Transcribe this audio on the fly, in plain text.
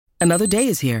Another day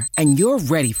is here, and you're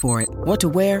ready for it. What to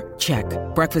wear? Check.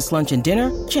 Breakfast, lunch, and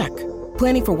dinner? Check.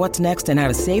 Planning for what's next and how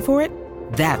to save for it?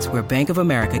 That's where Bank of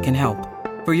America can help.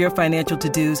 For your financial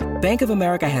to-dos, Bank of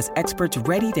America has experts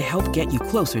ready to help get you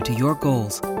closer to your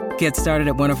goals. Get started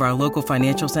at one of our local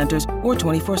financial centers or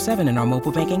 24/7 in our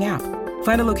mobile banking app.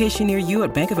 Find a location near you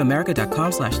at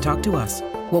bankofamerica.com/talktous.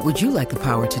 What would you like the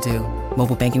power to do?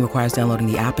 Mobile banking requires downloading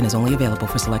the app and is only available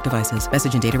for select devices.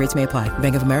 Message and data rates may apply.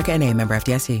 Bank of America N.A., member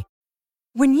FDIC.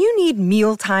 When you need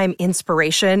mealtime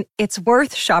inspiration, it's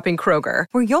worth shopping Kroger,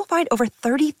 where you'll find over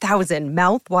 30,000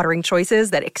 mouth-watering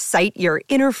choices that excite your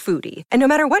inner foodie. And no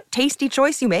matter what tasty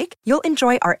choice you make, you'll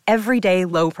enjoy our everyday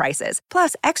low prices,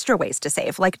 plus extra ways to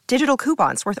save, like digital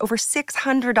coupons worth over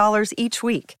 $600 each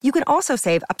week. You can also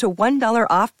save up to $1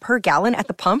 off per gallon at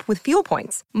the pump with fuel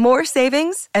points. More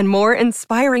savings and more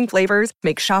inspiring flavors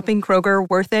make shopping Kroger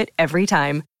worth it every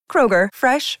time. Kroger,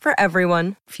 fresh for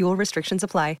everyone. Fuel restrictions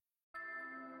apply.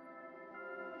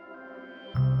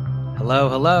 Hello,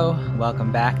 hello.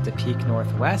 Welcome back to Peak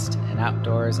Northwest, an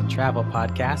outdoors and travel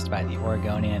podcast by the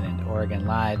Oregonian and Oregon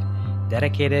Live,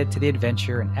 dedicated to the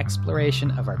adventure and exploration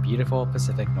of our beautiful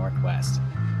Pacific Northwest.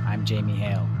 I'm Jamie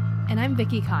Hale. And I'm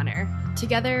Vicki Connor.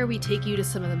 Together, we take you to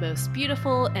some of the most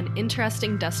beautiful and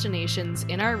interesting destinations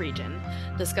in our region,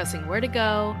 discussing where to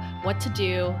go, what to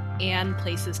do, and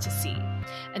places to see.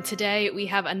 And today we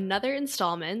have another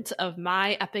installment of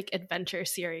My Epic Adventure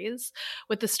series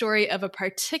with the story of a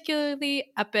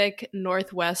particularly epic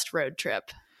Northwest road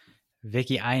trip.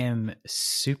 Vicki, I am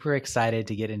super excited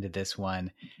to get into this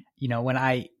one. You know, when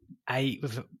I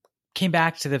came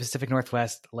back to the Pacific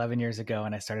Northwest 11 years ago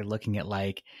and I started looking at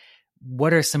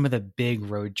what are some of the big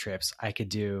road trips I could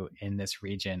do in this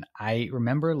region, I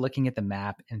remember looking at the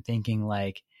map and thinking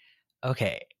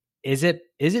okay, is it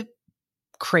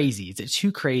crazy? Is it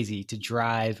too crazy to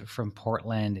drive from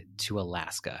Portland to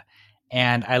Alaska?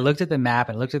 And I looked at the map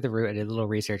and looked at the route. I did a little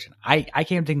research, and I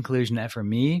came to the conclusion that for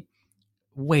me,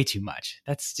 way too much.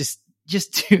 That's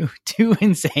just too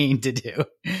insane to do.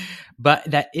 But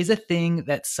that is a thing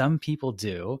that some people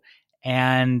do.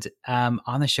 And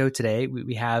on the show today,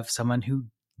 we have someone who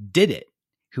did it,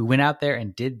 who went out there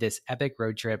and did this epic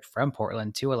road trip from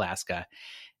Portland to Alaska.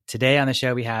 Today on the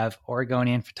show, we have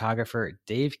Oregonian photographer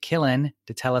Dave Killen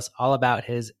to tell us all about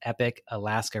his epic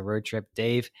Alaska road trip.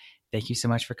 Dave, thank you so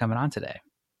much for coming on today.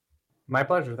 My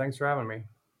pleasure. Thanks for having me.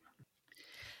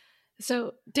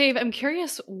 So, Dave, I'm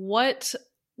curious, what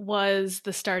was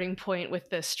the starting point with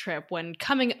this trip? When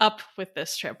coming up with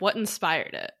this trip, what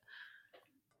inspired it?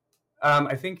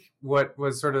 I think what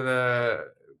was sort of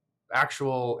the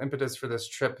actual impetus for this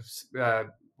trip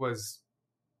was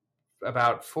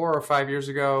about 4 or 5 years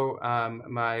ago.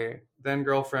 My then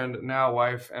girlfriend, now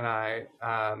wife, and I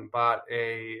bought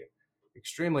a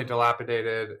extremely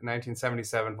dilapidated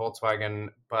 1977 Volkswagen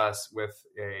bus with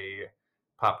a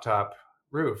pop-top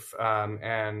roof,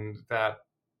 and that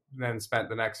then spent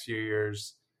the next few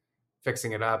years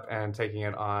fixing it up and taking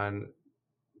it on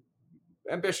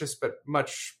ambitious but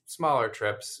much smaller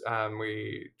trips.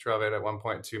 We drove it at one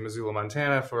point to Missoula,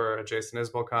 Montana for a Jason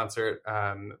Isbell concert.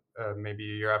 Maybe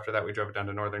a year after that, we drove it down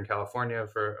to Northern California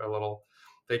for a little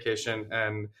vacation,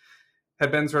 and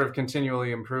had been sort of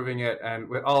continually improving it, and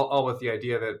all with the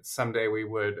idea that someday we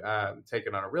would take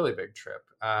it on a really big trip.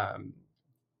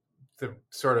 The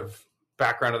sort of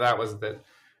background of that was that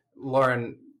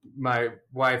Lauren, my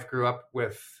wife, grew up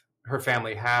with, her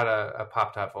family had a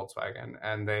pop-top Volkswagen,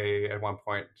 and they at one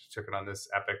point took it on this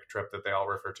epic trip that they all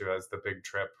refer to as the Big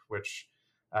Trip, which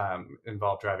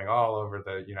involved driving all over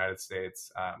the United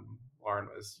States. Lauren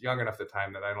was young enough at the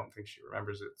time that I don't think she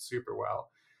remembers it super well.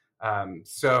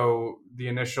 So the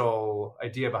initial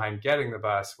idea behind getting the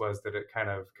bus was that it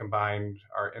kind of combined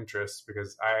our interests,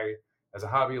 because I, as a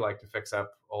hobby, like to fix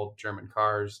up old German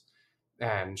cars,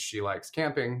 and she likes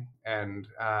camping, and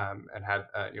had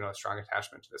a strong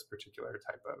attachment to this particular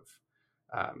type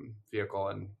of vehicle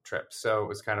and trip. So it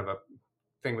was kind of a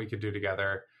thing we could do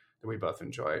together that we both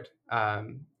enjoyed.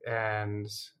 And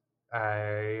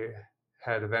I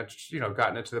had eventually,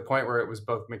 gotten it to the point where it was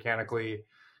both mechanically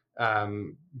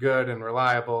good and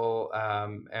reliable,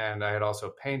 and I had also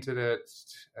painted it.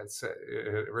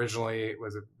 It originally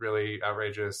was a really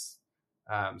outrageous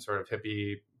sort of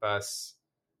hippie bus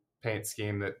paint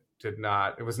scheme that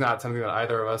it was not something that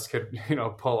either of us could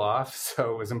pull off,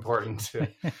 so it was important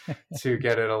to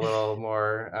get it a little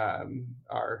more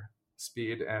our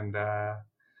speed. And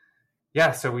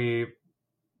so we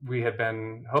had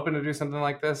been hoping to do something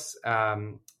like this.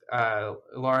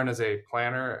 Lauren is a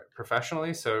planner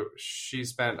professionally, so she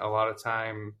spent a lot of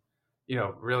time,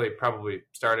 really probably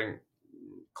starting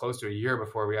close to a year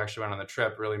before we actually went on the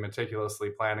trip, really meticulously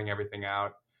planning everything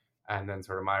out. And then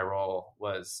sort of my role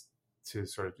was to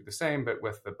sort of do the same, but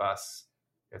with the bus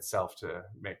itself, to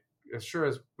make as sure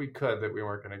as we could that we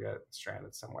weren't going to get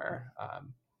stranded somewhere.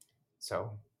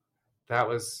 So that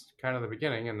was kind of the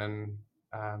beginning. And then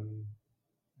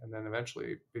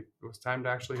eventually it was time to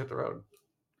actually hit the road.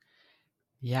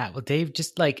 Yeah. Well, Dave,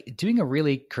 just like doing a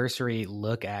really cursory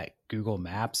look at Google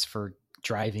Maps for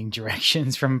driving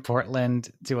directions from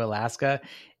Portland to Alaska,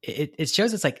 it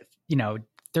shows it's like,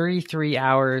 33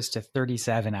 hours to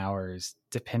 37 hours,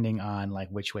 depending on like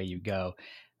which way you go.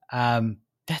 That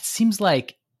seems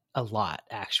like a lot,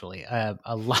 actually, a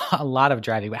lot of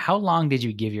driving. But how long did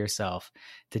you give yourself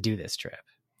to do this trip?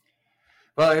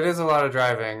 Well, it is a lot of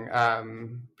driving,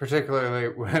 particularly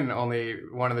when only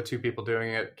one of the two people doing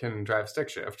it can drive stick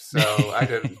shift. So I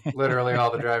did literally all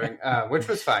the driving, which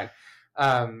was fine.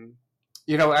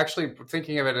 Actually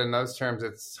thinking of it in those terms,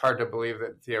 it's hard to believe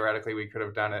that theoretically we could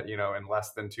have done it, in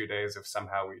less than 2 days if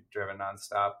somehow we'd driven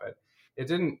nonstop. But it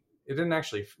didn't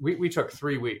actually, we took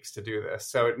 3 weeks to do this.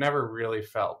 So it never really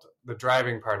felt, the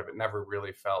driving part of it never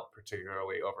really felt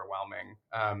particularly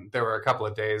overwhelming. There were a couple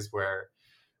of days where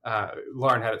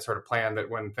Lauren had it sort of planned that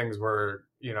when things were,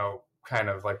 kind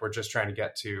of like we're just trying to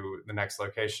get to the next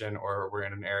location, or we're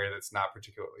in an area that's not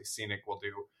particularly scenic, we'll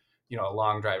do, a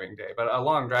long driving day. But a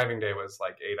long driving day was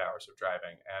like 8 hours of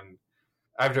driving. And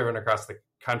I've driven across the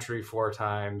country 4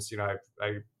 times.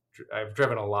 I've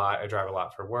driven a lot. I drive a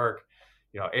lot for work.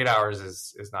 8 hours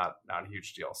is not a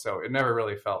huge deal. So it never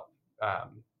really felt,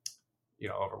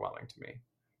 overwhelming to me.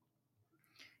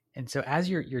 And so as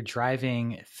you're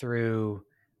driving through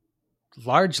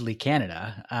largely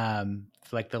Canada,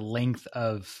 like the length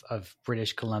of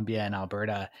British Columbia and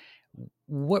Alberta,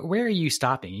 where are you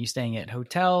stopping? Are you staying at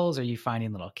hotels? Are you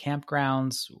finding little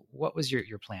campgrounds? What was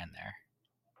your plan there?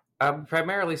 I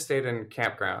primarily stayed in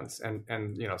campgrounds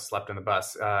and slept in the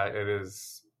bus. It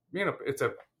is, it's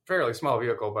a fairly small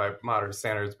vehicle by modern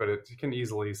standards, but it can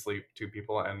easily sleep 2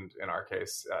 people, and in our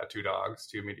case, 2 dogs,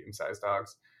 2 medium-sized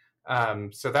dogs.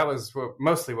 So that was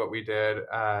mostly what we did.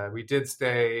 We did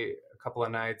stay a couple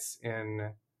of nights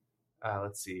in,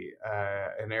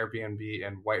 an Airbnb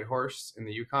in Whitehorse in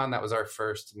the Yukon. That was our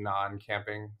first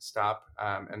non-camping stop.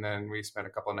 And then we spent a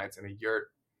couple of nights in a yurt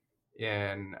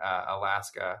in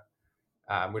Alaska,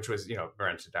 which was,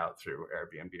 rented out through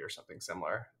Airbnb or something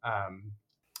similar.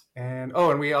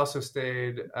 And we also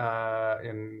stayed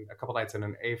in a couple nights in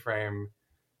an A-frame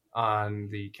on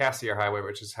the Cassiar Highway,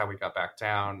 which is how we got back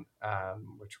down,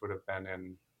 which would have been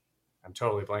in, I'm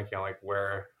totally blanking on like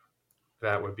where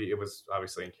that would be. It was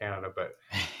obviously in Canada, but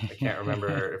I can't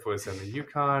remember if it was in the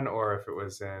Yukon or if it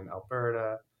was in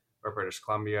Alberta or British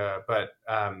Columbia. But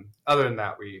other than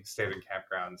that, we stayed in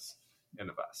campgrounds in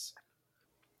the bus.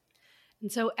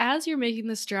 And so as you're making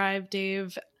this drive,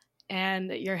 Dave,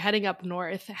 and you're heading up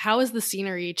north, how is the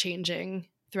scenery changing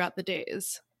throughout the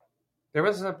days? There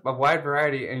was a wide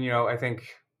variety. And, I think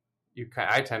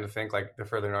I tend to think like the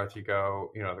further north you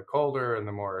go, the colder and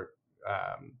the more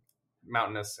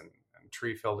mountainous and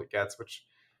tree filled it gets, which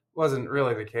wasn't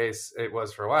really the case. It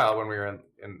was for a while when we were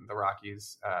in the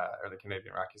Rockies, or the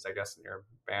Canadian Rockies, I guess, near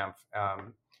Banff.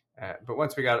 But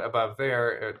once we got above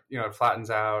there, it flattens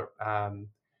out.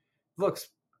 Looks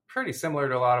pretty similar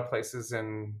to a lot of places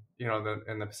in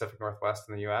the Pacific Northwest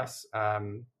in the U.S.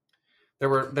 There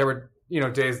were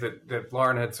days that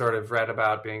Lauren had sort of read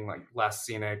about being like less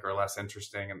scenic or less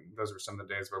interesting, and those were some of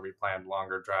the days where we planned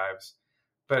longer drives.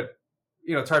 But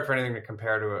it's hard for anything to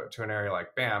compare to an area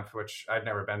like Banff, which I'd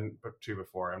never been to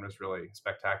before, and was really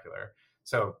spectacular.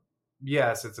 So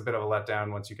yes, it's a bit of a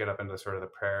letdown once you get up into sort of the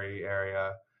prairie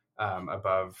area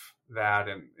above that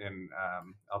in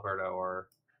Alberta or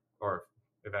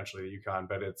eventually the Yukon,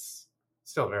 but it's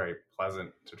still very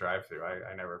pleasant to drive through.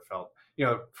 I never felt,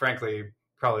 frankly,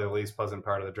 probably the least pleasant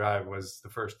part of the drive was the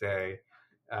first day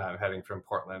heading from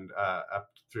Portland up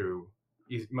through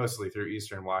mostly through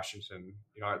Eastern Washington.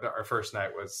 Our first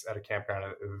night was at a campground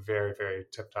at the very, very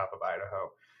tip top of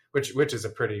Idaho, which is a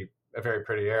very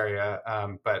pretty area.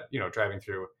 But driving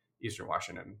through Eastern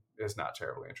Washington is not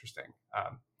terribly interesting.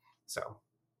 So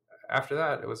after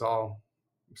that, it was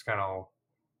kind of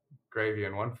gravy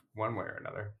in one way or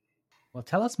another. Well,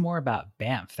 tell us more about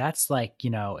Banff. That's like,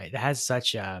 it has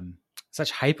such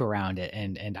hype around it,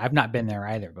 and I've not been there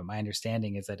either, but my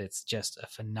understanding is that it's just a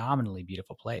phenomenally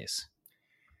beautiful place.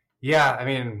 Yeah, I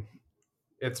mean,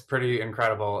 it's pretty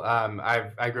incredible.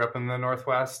 I grew up in the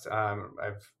Northwest.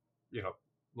 I've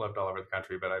lived all over the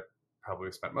country, but I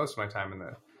probably spent most of my time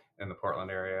in the Portland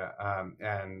area.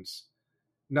 And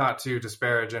not to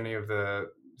disparage any of the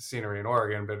scenery in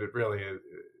Oregon, but it really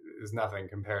is nothing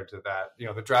compared to that.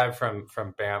 The drive from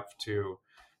Banff to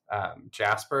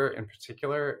Jasper in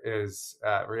particular is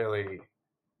really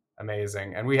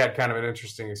amazing. And we had kind of an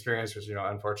interesting experience, which,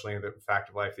 unfortunately, the fact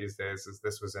of life these days is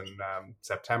this was in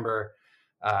September.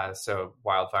 So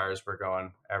wildfires were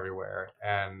going everywhere.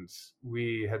 And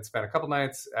we had spent a couple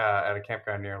nights at a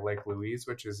campground near Lake Louise,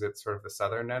 which is at sort of the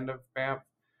southern end of Banff.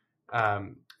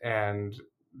 And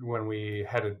when we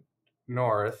headed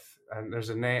north, and there's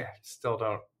a name,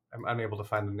 I'm unable to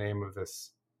find the name of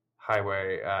this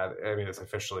highway.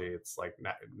 It's like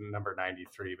number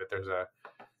 93, but there's a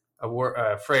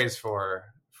phrase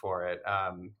for it.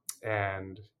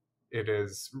 And it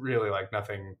is really like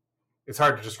nothing. It's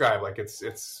hard to describe. Like it's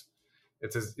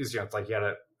like you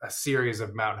had a series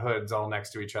of Mount Hoods all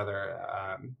next to each other.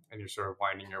 And you're sort of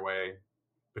winding your way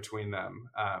between them.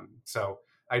 So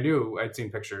I'd seen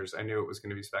pictures. I knew it was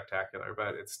going to be spectacular,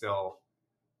 but it still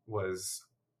was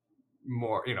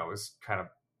more, it was kind of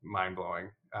mind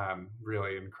blowing.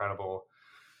 Really incredible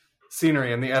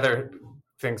scenery. And the other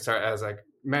things, as I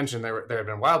mentioned, there had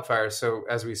been wildfires. So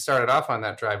as we started off on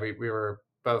that drive, we were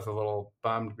both a little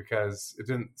bummed because it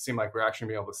didn't seem like we were actually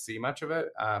going to be able to see much of it.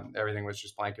 Everything was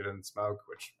just blanketed in smoke,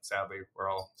 which sadly we're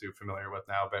all too familiar with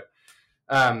now. But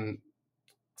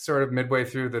sort of midway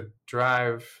through the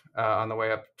drive on the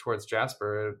way up towards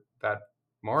Jasper that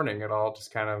morning, it all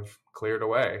just kind of cleared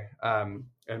away and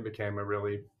became a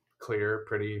really clear,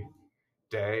 pretty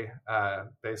day,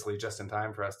 basically just in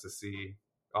time for us to see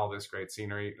all this great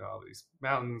scenery, all these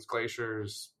mountains,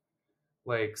 glaciers,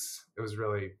 lakes. It was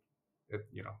really,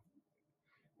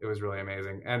 it was really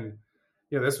amazing. And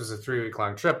this was a 3-week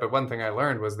long trip, but one thing I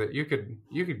learned was that you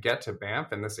could get to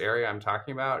Banff in this area I'm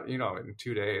talking about, in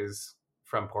 2 days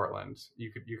from Portland.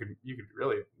 You could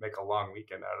really make a long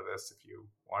weekend out of this if you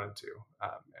wanted to,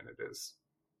 and it is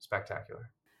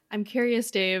spectacular. I'm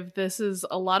curious, Dave, this is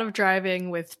a lot of driving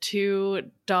with 2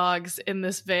 dogs in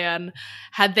this van.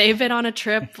 Had they been on a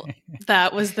trip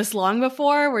that was this long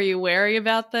before? Were you wary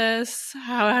about this?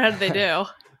 How did they do?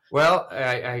 Well,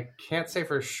 I can't say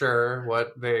for sure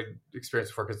what they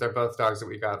experienced before because they're both dogs that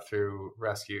we got through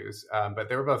rescues, but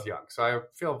they were both young. So I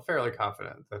feel fairly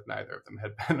confident that neither of them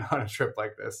had been on a trip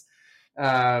like this.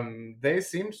 They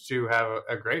seemed to have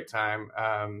a great time.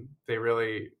 They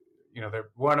really, they're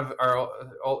one of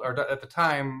at the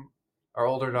time, our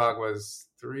older dog was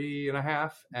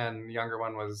 3.5 and the younger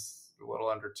one was a little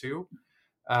under 2.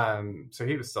 So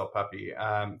he was still a puppy.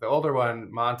 The older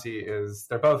one, Monty,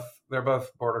 they're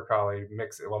both border collie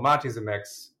mix. Well, Monty's a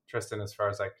mix. Tristan, as far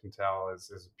as I can tell,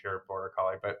 is a pure border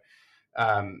collie, but,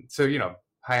 so,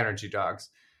 high energy dogs,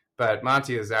 but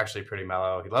Monty is actually pretty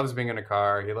mellow. He loves being in a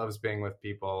car. He loves being with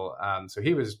people. So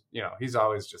he was, he's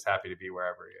always just happy to be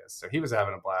wherever he is. So he was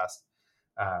having a blast.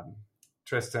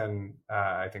 Tristan,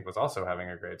 I think, was also having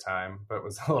a great time, but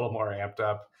was a little more amped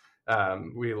up.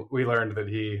 We learned that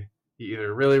he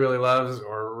either really, really loves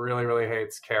or really, really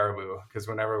hates caribou, because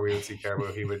whenever we would see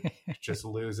caribou, he would just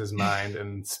lose his mind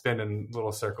and spin in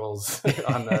little circles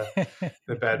on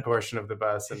the bed portion of the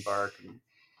bus and bark.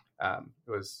 And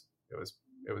it was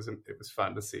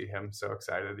fun to see him so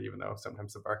excited, even though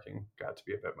sometimes the barking got to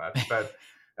be a bit much. But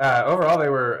overall, they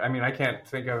were, I can't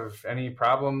think of any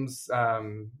problems.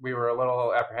 We were a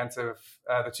little apprehensive.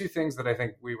 The 2 things that I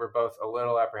think we were both a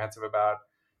little apprehensive about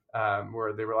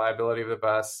were the reliability of the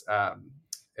bus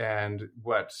and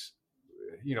what,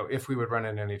 if we would run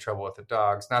into any trouble with the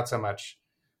dogs. Not so much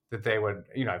that they would,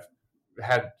 I've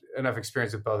had enough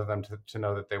experience with both of them to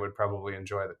know that they would probably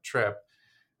enjoy the trip.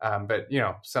 But,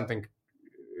 something,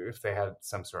 if they had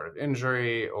some sort of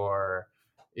injury or,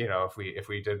 if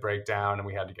we did break down and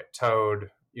we had to get towed,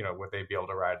 would they be able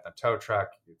to ride in the tow truck?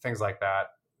 Things like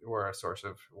that were a source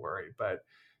of worry. But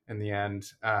in the end,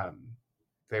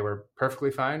 they were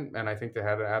perfectly fine, and I think they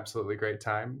had an absolutely great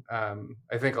time.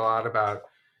 I think a lot about,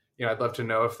 I'd love to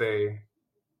know if they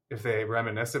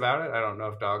reminisce about it. I don't know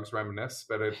if dogs reminisce,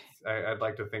 but I'd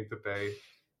like to think that they,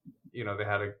 they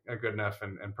had a good enough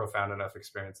and profound enough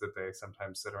experience that they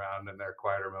sometimes sit around in their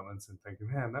quieter moments and think,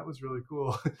 man, that was really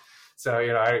cool. So,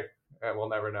 I will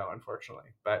never know,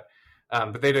 unfortunately, but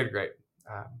they did great.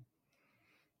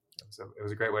 It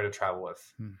was a great way to travel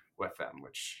with them,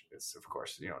 which is, of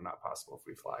course, not possible if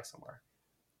we fly somewhere.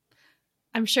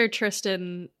 I'm sure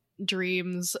Tristan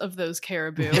dreams of those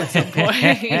caribou at some point.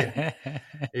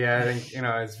 Yeah, I think,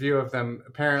 his view of them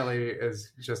apparently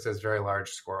is just as very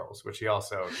large squirrels, which he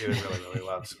also either really, really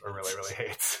loves or really, really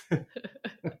hates.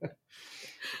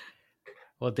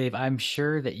 Well, Dave, I'm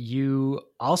sure that you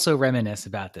also reminisce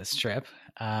about this trip.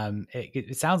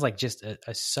 It sounds like just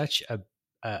such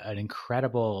an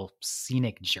incredible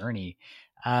scenic journey.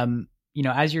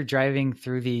 as you're driving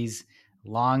through these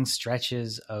long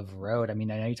stretches of road, I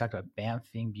mean, I know you talked about Banff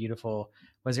being beautiful.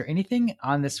 Was there anything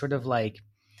on this sort of like,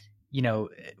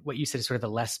 what you said is sort of the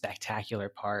less spectacular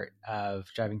part of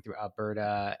driving through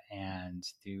Alberta and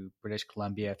through British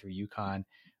Columbia, through Yukon?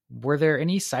 Were there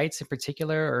any sites in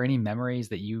particular or any memories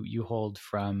that you hold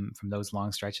from those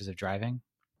long stretches of driving?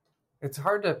 It's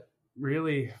hard to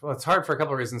really, it's hard for a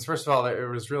couple of reasons. First of all, it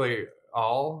was really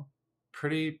all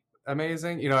pretty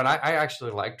amazing, and I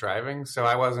actually like driving, so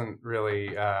I wasn't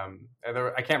really, I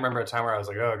can't remember a time where I was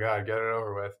like, oh God, get it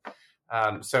over with.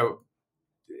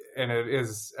 And it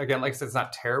is, again, like I said, it's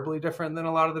not terribly different than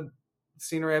a lot of the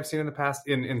scenery I've seen in the past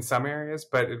in some areas,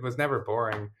 but it was never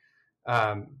boring.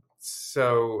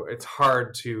 So it's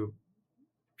hard to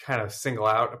kind of single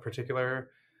out a particular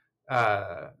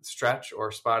stretch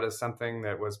or spot as something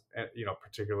that was,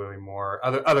 particularly more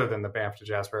other than the Banff to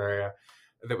Jasper area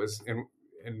that was in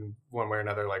one way or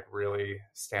another, like really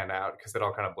stand out, because it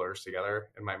all kind of blurs together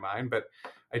in my mind. But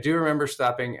I do remember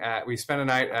we spent a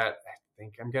night at, I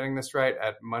think I'm getting this right,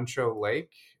 at Muncho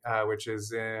Lake, which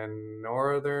is in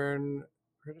northern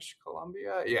British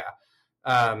Columbia. Yeah.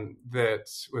 That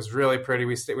was really pretty.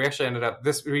 We actually ended up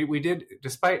we did,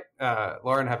 despite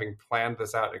Lauren having planned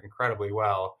this out incredibly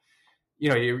well.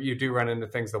 You do run into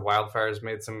things. The wildfires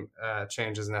made some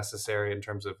changes necessary in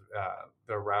terms of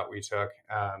the route we took,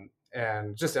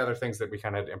 and just other things that we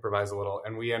kind of had to improvise a little.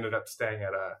 And we ended up staying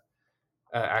at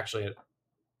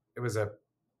it was a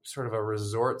sort of a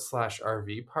resort /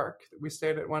 RV park that we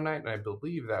stayed at one night, and I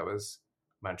believe that was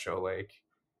Muncho Lake,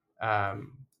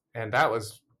 and that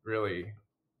was really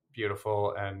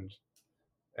beautiful. And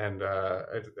I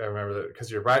remember that, because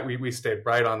you're right, we stayed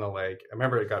right on the lake. I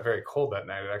remember it got very cold that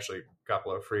night. It actually got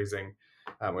below freezing,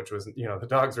 which was, the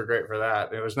dogs were great for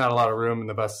that. There's not a lot of room in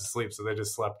the bus to sleep, so they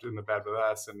just slept in the bed with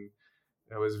us, and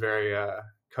it was very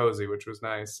cozy, which was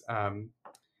nice.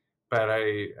 But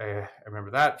I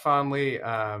remember that fondly.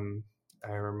 I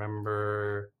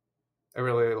remember I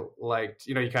really liked,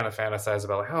 you kind of fantasize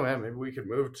about like, oh man, maybe we could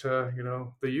move to,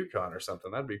 the Yukon or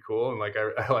something. That'd be cool. And like,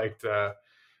 I liked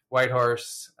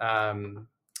Whitehorse. And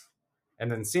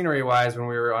then scenery wise, when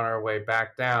we were on our way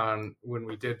back down, when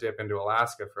we did dip into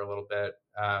Alaska for a little bit,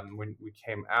 when we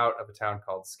came out of a town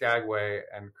called Skagway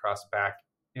and crossed back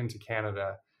into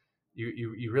Canada,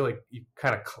 you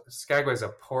kind of, Skagway's a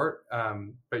port,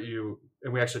 but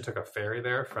and we actually took a ferry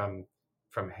there from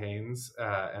Haines,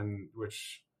 and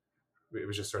which it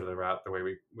was just sort of the route, the way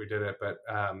we did it. But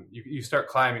you start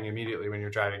climbing immediately when you're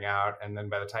driving out, and then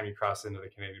by the time you cross into the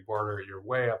Canadian border, you're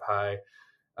way up high.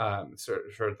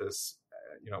 Sort of this,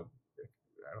 I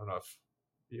don't know if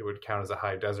it would count as a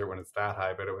high desert when it's that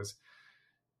high, but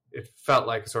it felt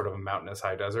like sort of a mountainous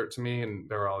high desert to me. And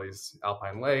there were all these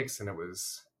alpine lakes, and it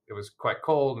was quite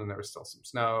cold, and there was still some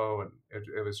snow, and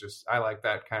it was just, I like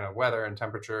that kind of weather and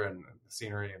temperature and the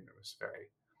scenery. And it was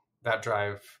that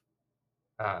drive,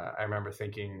 I remember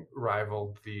thinking,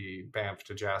 rivaled the Banff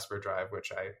to Jasper drive,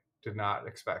 which I did not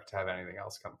expect to have anything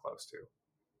else come close to.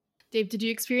 Dave, did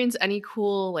you experience any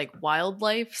cool like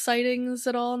wildlife sightings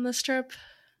at all on this trip?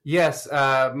 Yes,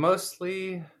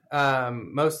 mostly,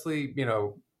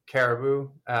 caribou.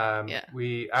 Yeah.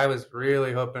 I was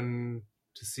really hoping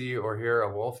to see or hear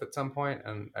a wolf at some point,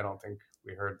 and I don't think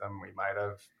we heard them. We might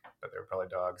have, but they were probably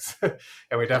dogs,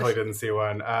 and we definitely didn't see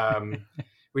one.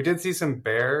 We did see some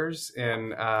bears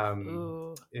in I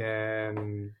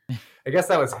guess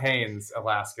that was Haines,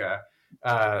 Alaska.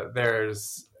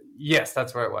 Yes,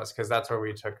 that's where it was, because that's where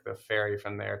we took the ferry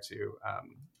from there to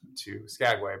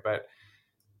Skagway. But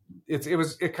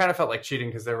it kind of felt like cheating,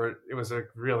 because it was a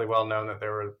really well known that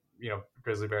there were,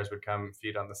 grizzly bears would come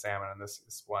feed on the salmon in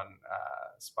this one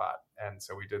spot, and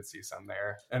so we did see some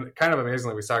there. And kind of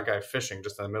amazingly, we saw a guy fishing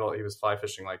just in the middle. He was fly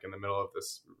fishing like in the middle of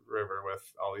this river with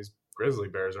all these grizzly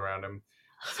bears around him.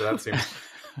 So that seemed,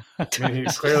 I mean, he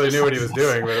clearly knew what he was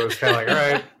doing, but it was kind of like, all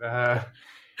right.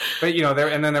 But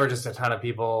there were just a ton of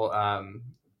people,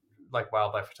 like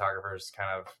wildlife photographers, kind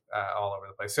of all over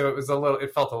the place. So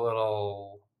it felt a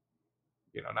little,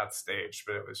 not staged,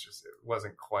 but it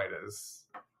wasn't quite as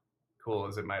cool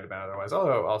as it might have been otherwise.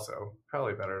 Although also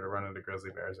probably better to run into grizzly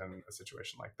bears in a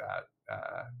situation like that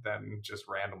than just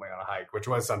randomly on a hike, which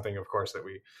was something, of course, that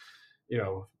we,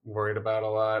 worried about a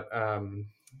lot.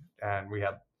 And we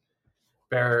had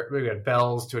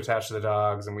bells to attach to the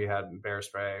dogs, and we had bear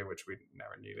spray, which we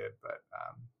never needed. But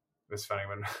it was funny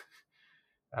when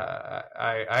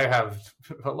I have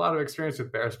a lot of experience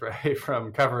with bear spray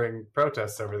from covering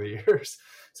protests over the years.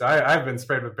 So I've been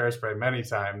sprayed with bear spray many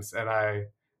times, and I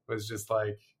was just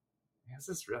like, is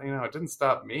this really, it didn't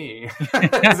stop me.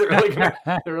 Is it really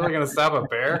going to stop a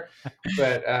bear?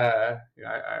 But,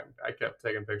 I kept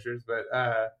taking pictures, but,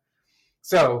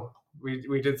 so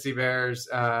we did see bears.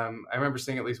 I remember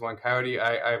seeing at least one coyote.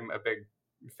 I'm a big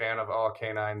fan of all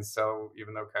canines. So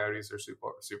even though coyotes are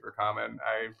super common,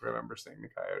 I remember seeing the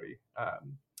coyote,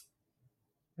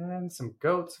 and some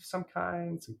goats of some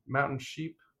kind, some mountain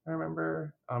sheep. I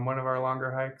remember on one of our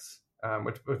longer hikes.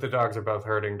 Which the dogs are both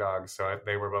herding dogs, so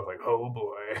they were both like, "Oh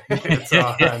boy, it's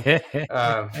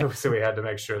on." So we had to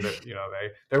make sure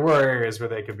that there were areas where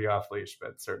they could be off leash,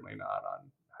 but certainly not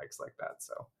on hikes like that.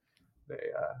 So they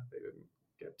didn't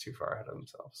get too far ahead of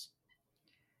themselves.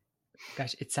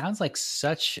 Gosh, it sounds like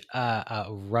such a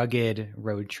rugged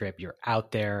road trip. You're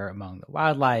out there among the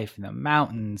wildlife and the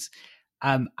mountains.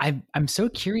 I'm so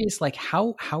curious, like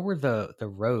how were the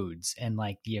roads and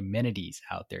like the amenities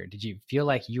out there? Did you feel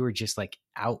like you were just like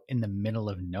out in the middle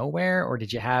of nowhere, or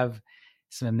did you have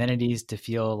some amenities to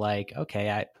feel like,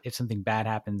 okay, if something bad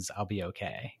happens, I'll be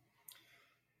okay?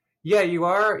 Yeah, you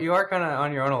are kind of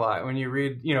on your own a lot when you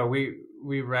read.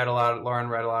 We read a lot. Lauren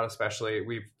read a lot, especially.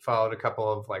 We've followed a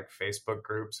couple of like Facebook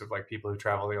groups of like people who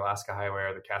travel the Alaska Highway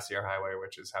or the Cassiar Highway,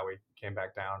 which is how we came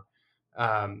back down.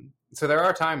 So there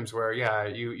are times where,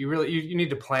 you really need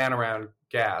to plan around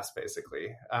gas,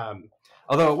 basically.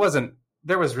 Although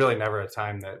there was really never a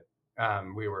time that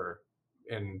we were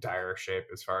in dire shape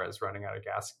as far as running out of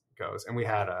gas goes. And we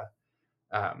had a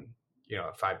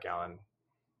 5-gallon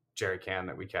jerry can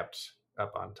that we kept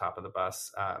up on top of the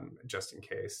bus, just in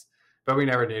case, but we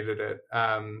never needed it.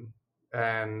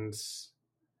 And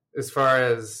as far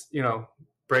as,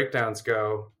 breakdowns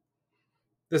go,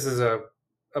 this is a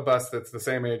bus that's the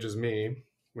same age as me,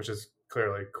 which is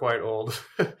clearly quite old,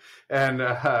 and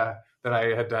that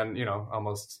I had done,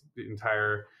 almost the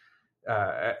entire,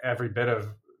 every bit of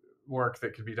work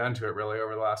that could be done to it really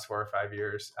over the last 4 or 5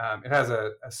 years. It has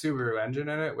a Subaru engine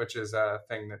in it, which is a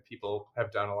thing that people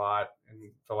have done a lot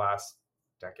in the last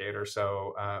decade or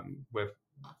so, with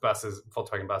buses,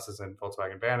 Volkswagen buses and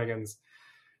Volkswagen Vanagons.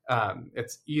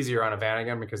 It's easier on a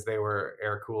Vanagon because they were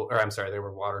they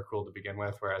were water cooled to begin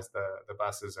with, whereas the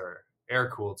buses are air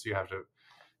cooled. So you have to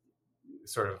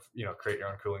sort of, create your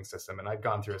own cooling system. And I'd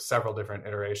gone through several different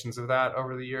iterations of that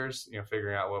over the years,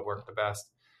 figuring out what worked the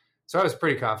best. So I was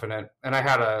pretty confident, and I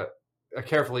had a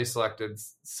carefully selected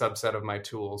subset of my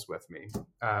tools with me.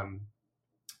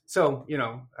 So,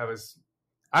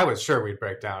 I was sure we'd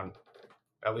break down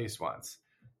at least once.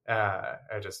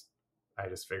 I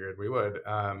just figured we would,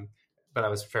 but I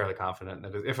was fairly confident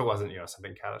that if it wasn't,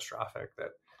 something catastrophic, that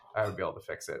I would be able to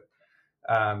fix it.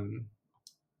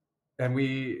 And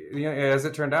we, as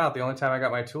it turned out, the only time I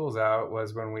got my tools out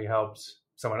was when we helped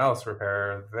someone else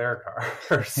repair their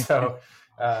car. So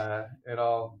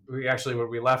when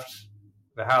we left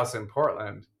the house in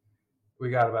Portland,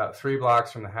 we got about 3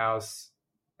 blocks from the house,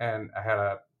 and I had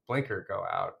a blinker go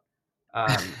out.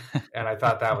 And I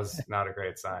thought that was not a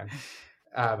great sign.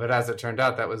 But as it turned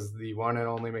out, that was the one and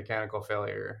only mechanical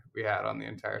failure we had on the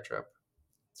entire trip.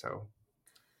 So,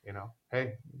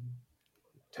 hey,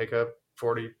 take a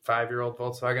 45-year-old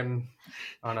Volkswagen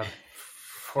on a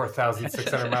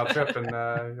 4,600 mile trip,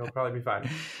 and you'll probably be fine.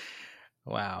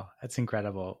 Wow, that's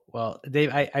incredible. Well,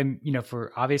 Dave, I'm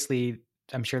for obviously,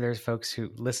 I'm sure there's folks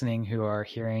listening who are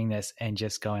hearing this and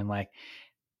just going like,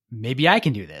 maybe I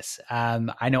can do this.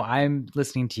 I know I'm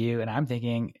listening to you and I'm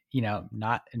thinking,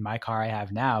 not in my car I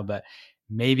have now, but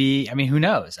maybe, who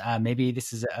knows? Maybe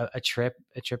this is a trip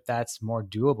that's more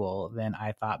doable than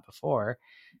I thought before.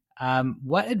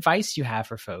 What advice do you have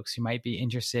for folks who might be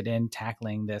interested in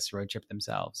tackling this road trip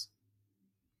themselves?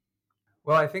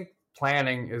 Well, I think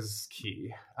planning is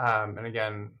key. And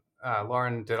again,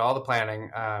 Lauren did all the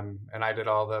planning, and I did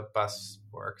all the bus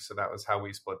work. So that was how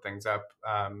we split things up.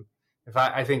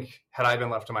 I think had I been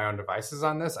left to my own devices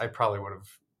on this, I probably would have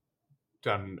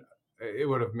it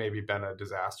would have maybe been a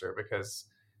disaster, because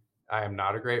I am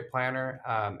not a great planner.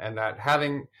 And that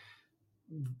having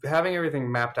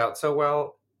everything mapped out so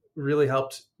well really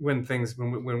helped when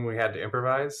we had to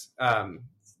improvise,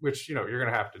 which, you're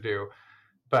going to have to do,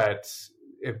 but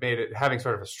it made it, having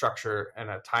sort of a structure and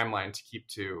a timeline to keep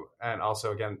to. And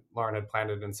also, again, Lauren had planned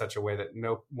it in such a way that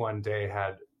no one day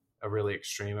had a really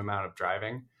extreme amount of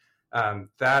driving.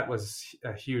 That was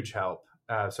a huge help.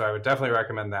 So I would definitely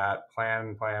recommend that.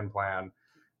 Plan.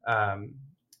 A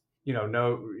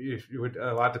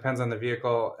lot depends on the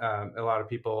vehicle. A lot of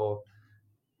people,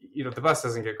 the bus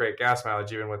doesn't get great gas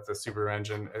mileage, even with the Subaru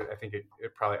engine. I think it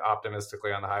probably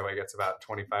optimistically on the highway gets about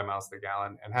 25 miles to the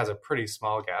gallon and has a pretty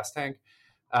small gas tank.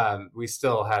 We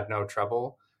still had no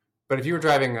trouble, But if you were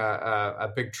driving a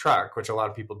big truck, which a lot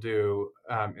of people do,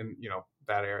 in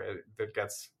that area that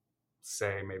gets,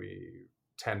 say, maybe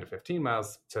 10 to 15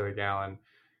 miles to the gallon,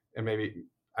 and maybe,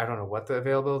 I don't know what the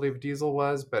availability of diesel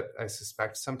was, but I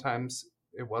suspect sometimes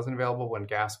it wasn't available when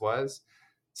gas was.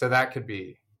 So that could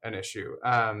be an issue.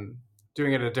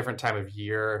 Doing it at a different time of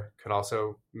year could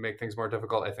also make things more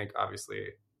difficult. I think obviously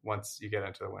once you get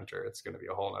into the winter, it's going to be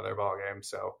a whole nother ballgame.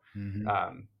 So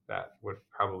that would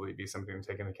probably be something to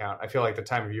take into account. I feel like the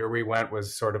time of year we went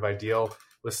was sort of ideal.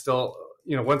 It was still,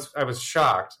 once I was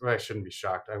shocked, well, I shouldn't be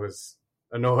shocked. I was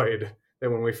annoyed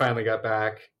that when we finally got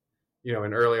back, in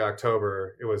early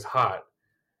October, it was hot,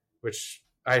 which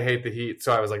I hate the heat.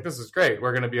 So I was like, this is great.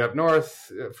 We're going to be up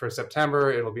north for September.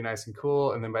 It'll be nice and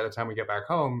cool. And then by the time we get back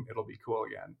home, it'll be cool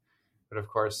again. But of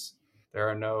course, there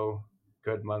are no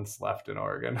good months left in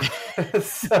Oregon,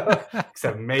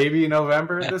 except maybe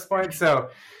November at this point. So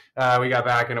we got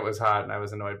back and it was hot, and I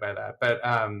was annoyed by that. But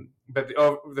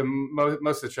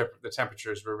most of the trip, the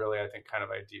temperatures were really, I think, kind of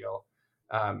ideal,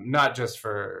 not just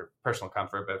for personal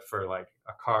comfort, but for like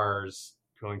a car's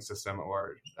cooling system,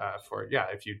 or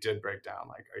if you did break down,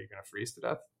 like, are you going to freeze to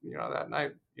death, that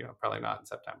night? Probably not in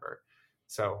September.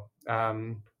 So,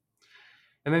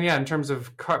 and then, in terms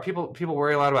of people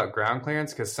worry a lot about ground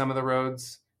clearance, because some of the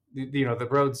roads, the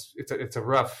roads, it's a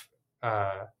rough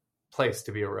place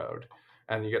to be a road.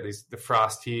 And you get the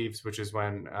frost heaves, which is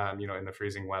when, in the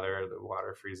freezing weather, the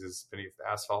water freezes beneath the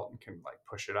asphalt and can like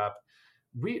push it up.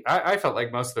 I felt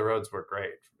like most of the roads were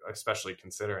great, especially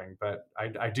considering, but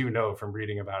I do know from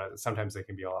reading about it that sometimes they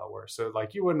can be a lot worse. So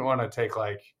like, you wouldn't want to take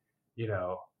like,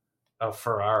 a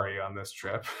Ferrari on this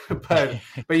trip, but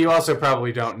you also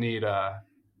probably don't need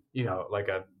like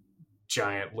a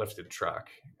giant lifted truck.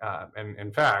 And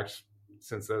in fact,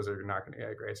 since those are not going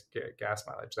to get gas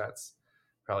mileage, that's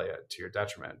probably to your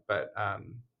detriment. But, I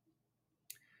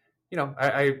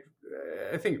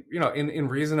think, in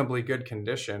reasonably good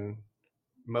condition,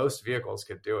 most vehicles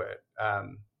could do it.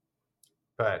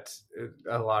 But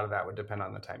a lot of that would depend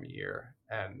on the time of year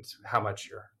and how much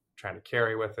you're trying to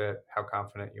carry with it, how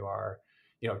confident you are.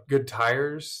 Good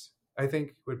tires, I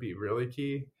think, would be really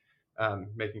key.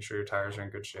 Making sure your tires are in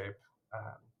good shape,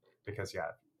 because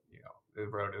the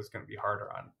road is going to be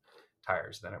harder on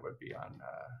tires than it would be on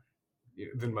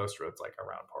than most roads like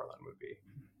around Portland would be.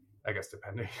 I guess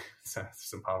depending,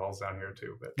 some potholes down here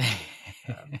too, but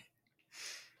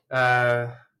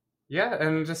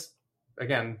and just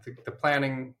again, the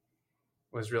planning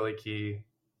was really key,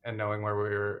 and knowing where we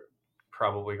were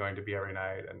probably going to be every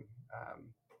night, and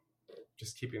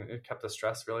just keeping it kept the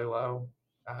stress really low.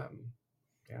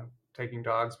 Taking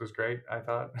dogs was great, I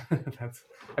thought.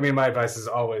 My advice is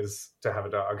always to have a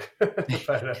dog.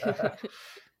 but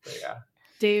yeah.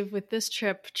 Dave, with this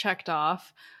trip checked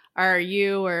off, are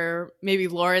you or maybe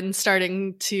Lauren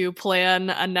starting to plan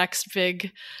a next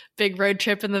big road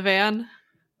trip in the van?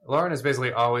 Lauren is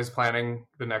basically always planning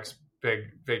the next big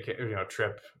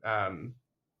trip.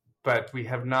 But we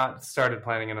have not started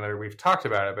planning another. We've talked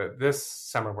about it, but this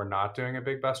summer we're not doing a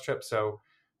big bus trip. So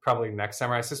probably next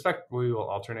summer, I suspect we will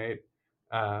alternate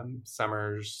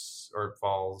summers or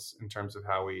falls in terms of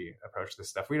how we approach this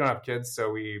stuff. We don't have kids,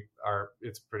 so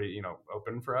it's pretty,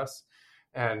 open for us.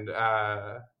 And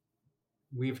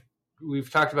we've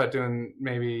talked about doing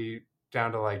maybe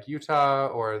down to like Utah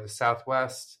or the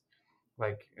Southwest,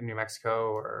 like in New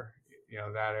Mexico, or,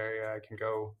 that area. I can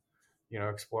go,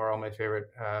 explore all my favorite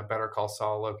Better Call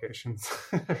Saul locations,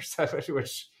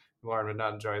 which Lauren would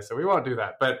not enjoy. So we won't do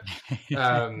that. But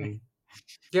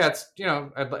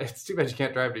it's too bad you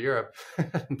can't drive to Europe.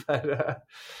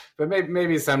 but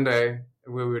maybe someday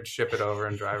we would ship it over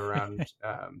and drive around.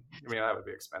 That would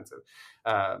be expensive.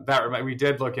 We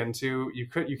did look into,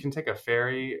 you can take a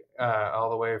ferry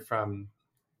all the way from,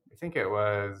 I think it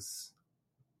was,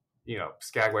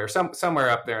 Skagway or somewhere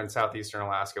up there in southeastern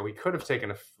Alaska. We could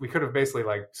have basically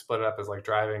like split it up as like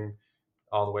driving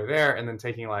all the way there and then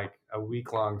taking like a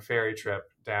week-long ferry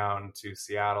trip down to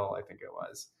Seattle, I think it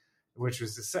was, which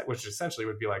essentially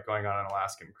would be like going on an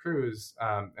Alaskan cruise,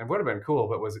 and would have been cool,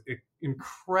 but was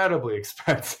incredibly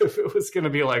expensive. It was going to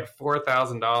be like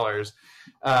 $4,000,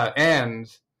 and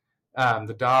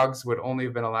the dogs would only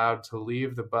have been allowed to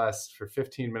leave the bus for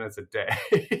 15 minutes a day.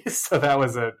 So that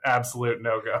was an absolute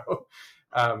no-go.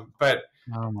 But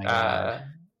oh my God.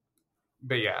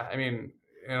 But yeah, in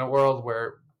a world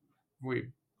where we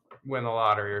win the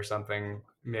lottery or something,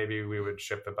 maybe we would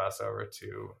ship the bus over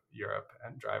to Europe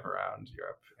and drive around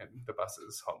Europe in the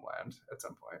bus's homeland at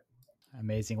some point.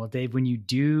 Amazing. Well, Dave, when you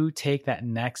do take that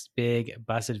next big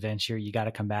bus adventure, you got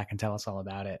to come back and tell us all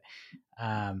about it.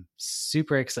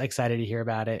 Super excited to hear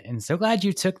about it. And so glad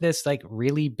you took this like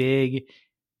really big,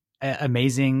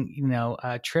 amazing,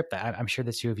 trip that I'm sure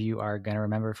the two of you are going to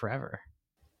remember forever.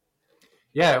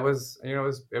 Yeah, it was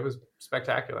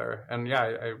spectacular. And yeah,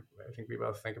 I think we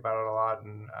both think about it a lot.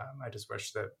 And I just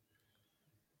wish that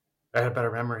I had a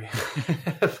better memory or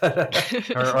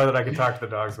that I could talk to the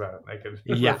dogs about it. I could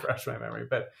refresh my memory.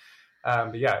 But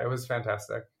yeah, it was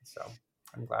fantastic. So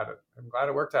I'm glad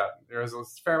it worked out. There was a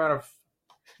fair amount of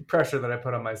pressure that I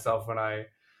put on myself when I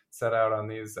set out on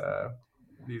these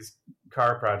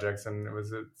car projects, and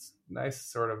it's nice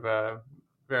sort of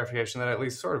verification that I at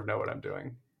least sort of know what I'm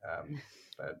doing.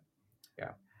 But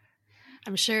yeah,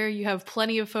 I'm sure you have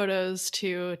plenty of photos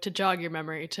to jog your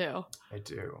memory too. I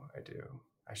do.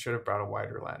 I should have brought a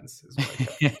wider lens. Is what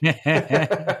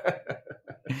I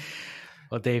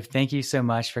Well, Dave, thank you so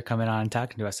much for coming on and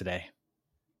talking to us today.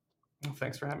 Well,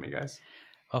 thanks for having me, guys.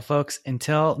 Well, folks,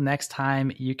 until next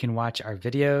time, you can watch our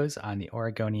videos on the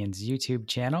Oregonians YouTube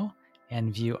channel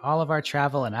and view all of our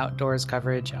travel and outdoors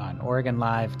coverage on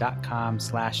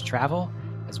OregonLive.com/travel,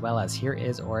 as well as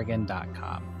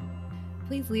HereIsOregon.com.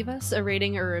 Please leave us a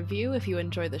rating or review if you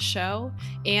enjoy the show.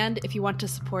 And if you want to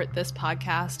support this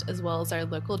podcast as well as our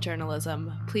local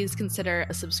journalism, please consider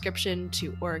a subscription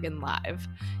to Oregon Live.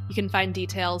 You can find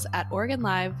details at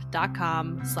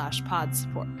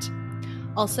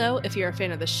OregonLive.com/podsupport. Also, if you're a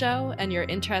fan of the show and you're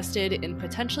interested in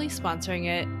potentially sponsoring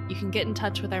it, you can get in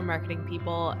touch with our marketing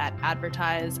people at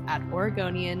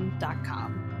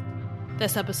advertise@Oregonian.com.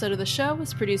 This episode of the show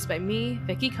was produced by me,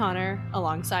 Vicki Connor,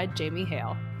 alongside Jamie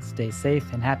Hale. Stay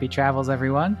safe and happy travels,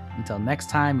 everyone. Until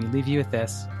next time, we leave you with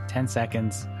this 10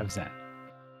 seconds of Zen.